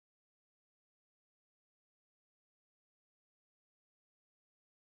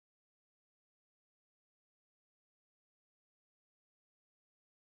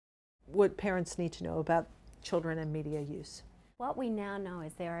what parents need to know about children and media use? What we now know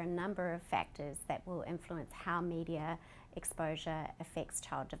is there are a number of factors that will influence how media exposure affects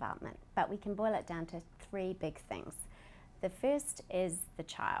child development, but we can boil it down to three big things. The first is the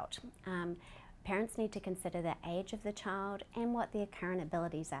child. Parents need to consider the age of the child and what their current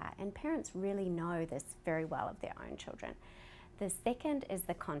abilities are, and parents really know this very well of their own children. The second is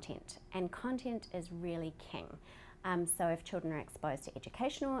the content, and content is really king. So if children are exposed to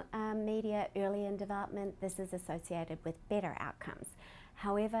educational media early in development, this is associated with better outcomes.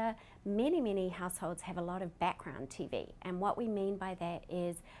 However, many households have a lot of background TV, and what we mean by that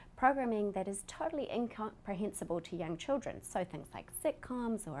is programming that is totally incomprehensible to young children. So things like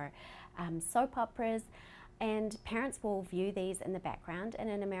sitcoms or soap operas, and parents will view these in the background, and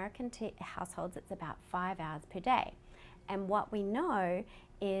in American households it's about 5 hours per day. And what we know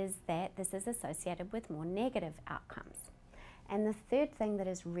is that this is associated with more negative outcomes. And the third thing that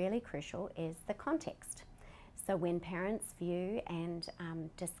is really crucial is the context. So when parents view and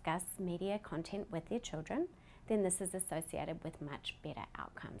discuss media content with their children, then this is associated with much better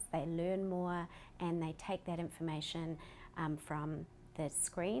outcomes. They learn more and they take that information from the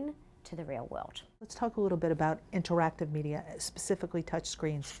screen to the real world. Let's talk a little bit about interactive media, specifically touch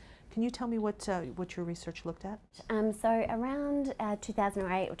screens. Can you tell me what your research looked at? So around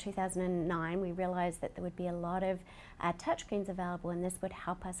 2008 or 2009, we realized that there would be a lot of touchscreens available, and this would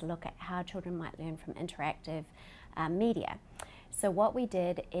help us look at how children might learn from interactive media. So what we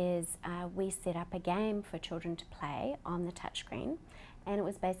did is we set up a game for children to play on the touchscreen, and it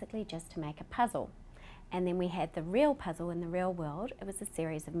was basically just to make a puzzle. And then we had the real puzzle in the real world. It was a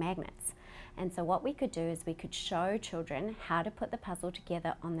series of magnets. And so what we could do is we could show children how to put the puzzle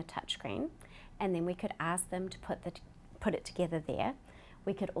together on the touchscreen, and then we could ask them to put it together there.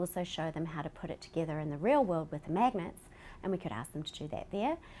 We could also show them how to put it together in the real world with the magnets, and we could ask them to do that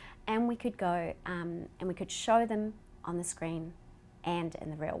there. And we could go and we could show them on the screen and in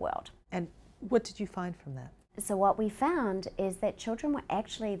the real world. And what did you find from that? So what we found is that children were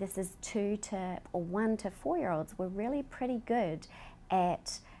actually, this is 1 to 4-year-olds, were really pretty good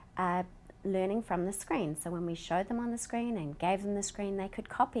at learning from the screen. So when we showed them on the screen and gave them the screen, they could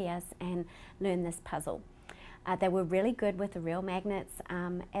copy us and learn this puzzle. They were really good with the real magnets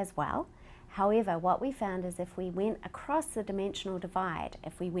as well. However, what we found is if we went across the dimensional divide,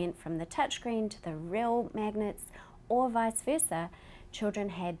 if we went from the touchscreen to the real magnets or vice versa, children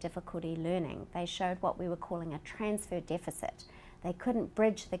had difficulty learning. They showed what we were calling a transfer deficit. They couldn't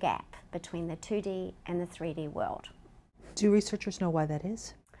bridge the gap between the 2D and the 3D world. Do researchers know why that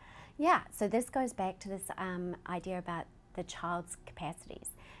is? Yeah, so this goes back to this idea about the child's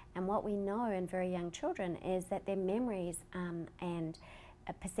capacities. And what we know in very young children is that their memories and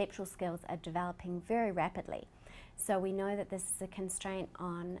perceptual skills are developing very rapidly. So we know that this is a constraint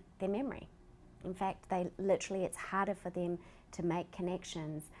on their memory. In fact, it's harder for them to make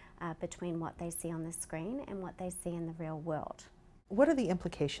connections between what they see on the screen and what they see in the real world. What are the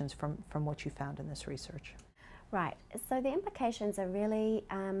implications from what you found in this research? Right, so the implications are really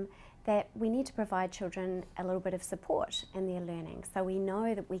that we need to provide children a little bit of support in their learning. So we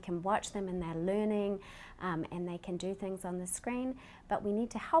know that we can watch them in their learning and they can do things on the screen, but we need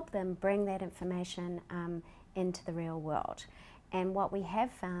to help them bring that information into the real world. And what we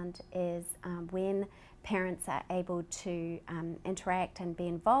have found is when parents are able to interact and be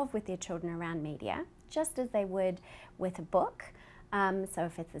involved with their children around media, just as they would with a book. So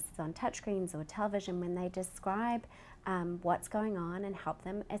if this is on touchscreens or television, when they describe what's going on and help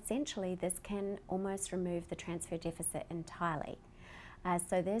them, essentially this can almost remove the transfer deficit entirely.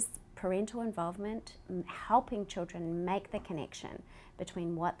 So this parental involvement, helping children make the connection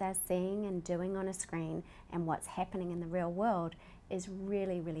between what they're seeing and doing on a screen and what's happening in the real world, is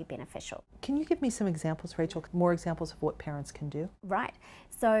really, really beneficial. Can you give me some examples, Rachel, more examples of what parents can do? Right.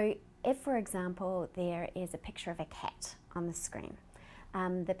 So if, for example, there is a picture of a cat on the screen,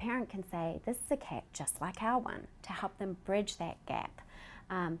 the parent can say, this is a cat just like our one, to help them bridge that gap.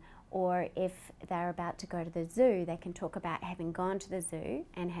 Or if they're about to go to the zoo, they can talk about having gone to the zoo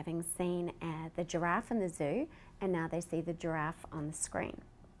and having seen the giraffe in the zoo, and now they see the giraffe on the screen.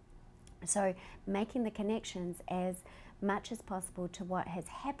 So making the connections as much as possible to what has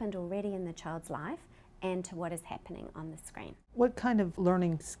happened already in the child's life and to what is happening on the screen. What kind of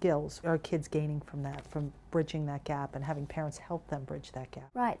learning skills are kids gaining from that, from bridging that gap and having parents help them bridge that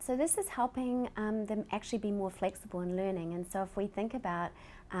gap? Right, so this is helping them actually be more flexible in learning. And so if we think about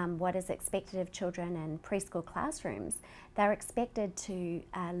what is expected of children in preschool classrooms, they're expected to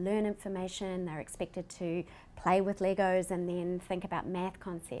learn information, they're expected to play with Legos and then think about math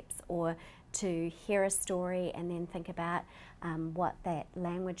concepts or to hear a story and then think about what that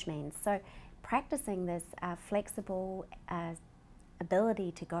language means. So practicing this flexible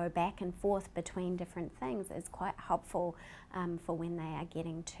ability to go back and forth between different things is quite helpful for when they are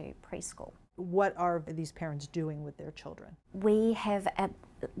getting to preschool. What are these parents doing with their children? We have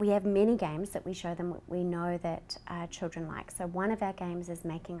many games that we show them we know that children like. So one of our games is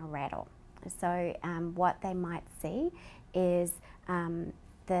making a rattle. So what they might see is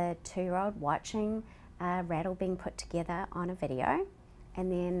the 2-year-old watching a rattle being put together on a video,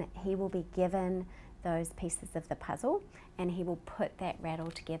 and then he will be given those pieces of the puzzle and he will put that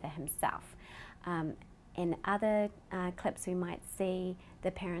rattle together himself. In other clips we might see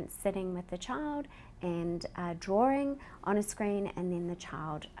the parents sitting with the child and drawing on a screen, and then the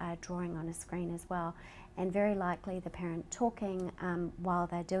child drawing on a screen as well, and very likely the parent talking while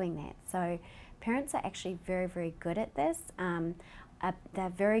they're doing that. So parents are actually very, very good at this. They're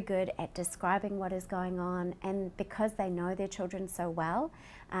very good at describing what is going on, and because they know their children so well,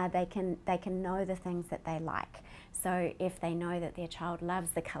 they can know the things that they like. So if they know that their child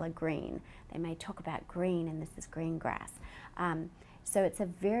loves the colour green, they may talk about green and this is green grass. So it's a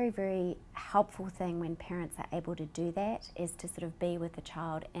very, very helpful thing when parents are able to do that, is to sort of be with the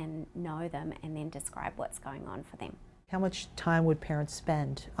child and know them and then describe what's going on for them. How much time would parents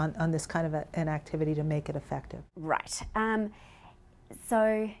spend on this kind of an activity to make it effective? Right.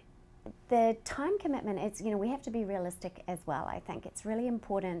 So the time commitment is, we have to be realistic as well. I think it's really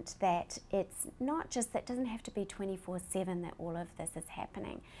important that it's not just, that doesn't have to be 24/7 that all of this is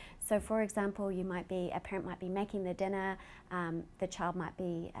happening. So for example, a parent might be making the dinner, the child might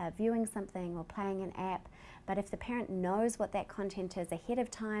be viewing something or playing an app, but if the parent knows what that content is ahead of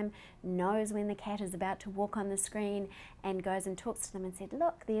time, knows when the cat is about to walk on the screen, and goes and talks to them and said,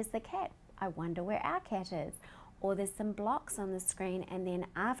 look, there's the cat, I wonder where our cat is. Or there's some blocks on the screen, and then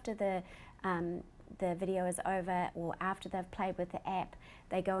after the video is over, or after they've played with the app,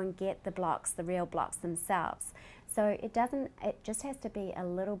 they go and get the blocks, the real blocks themselves. So it just has to be a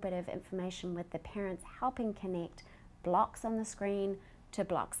little bit of information with the parents helping connect blocks on the screen to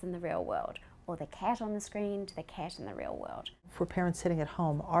blocks in the real world, or the cat on the screen to the cat in the real world. For parents sitting at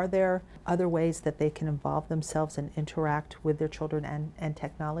home, are there other ways that they can involve themselves and interact with their children and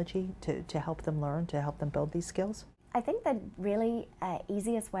technology to help them learn, to help them build these skills? I think the really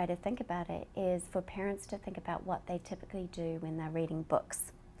easiest way to think about it is for parents to think about what they typically do when they're reading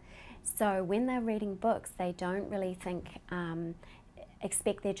books. So when they're reading books, they don't really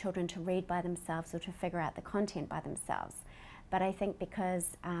expect their children to read by themselves or to figure out the content by themselves. But I think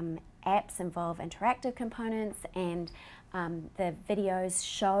because apps involve interactive components and the videos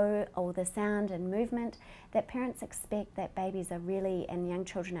show all the sound and movement, that parents expect that babies are really, and young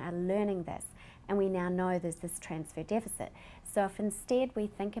children are learning this. And we now know there's this transfer deficit. So if instead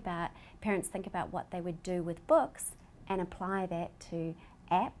parents think about what they would do with books and apply that to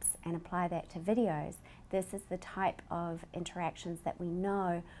apps and apply that to videos, this is the type of interactions that we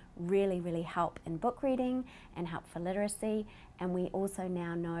know really, really help in book reading and help for literacy. And we also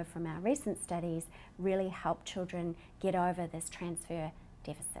now know from our recent studies really help children get over this transfer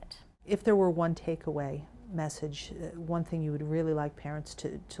deficit. If there were one takeaway message, one thing you would really like parents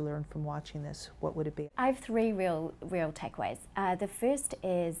to learn from watching this, what would it be? I have three real takeaways. The first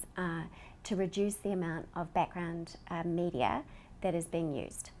is to reduce the amount of background media that is being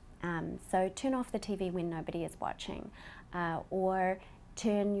used. So turn off the TV when nobody is watching, or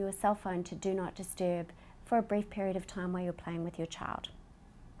turn your cell phone to do not disturb for a brief period of time while you're playing with your child.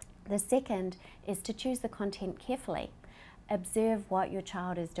 The second is to choose the content carefully. Observe what your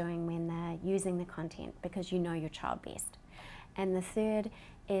child is doing when they're using the content, because you know your child best. And the third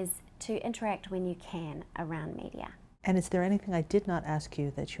is to interact when you can around media. And is there anything I did not ask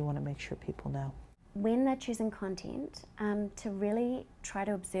you that you want to make sure people know? When they're choosing content, to really try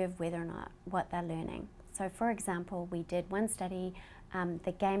to observe whether or not what they're learning. So for example, we did one study,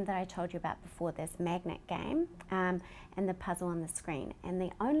 the game that I told you about before, this magnet game, and the puzzle on the screen. And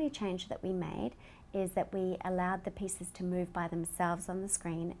the only change that we made is that we allowed the pieces to move by themselves on the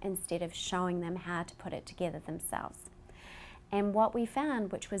screen instead of showing them how to put it together themselves. And what we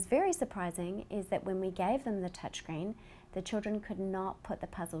found, which was very surprising, is that when we gave them the touchscreen, the children could not put the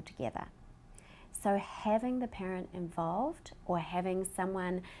puzzle together. So having the parent involved, or having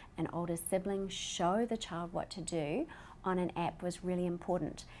someone, an older sibling, show the child what to do on an app was really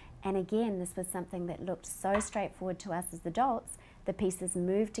important. And again, this was something that looked so straightforward to us as adults. The pieces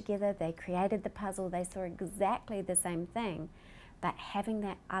moved together, they created the puzzle, they saw exactly the same thing. But having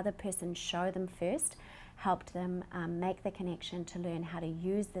that other person show them first helped them make the connection to learn how to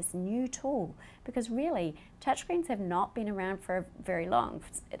use this new tool, because really touchscreens have not been around for very long.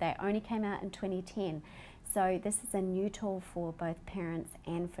 They only came out in 2010, so this is a new tool for both parents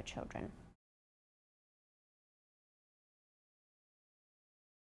and for children.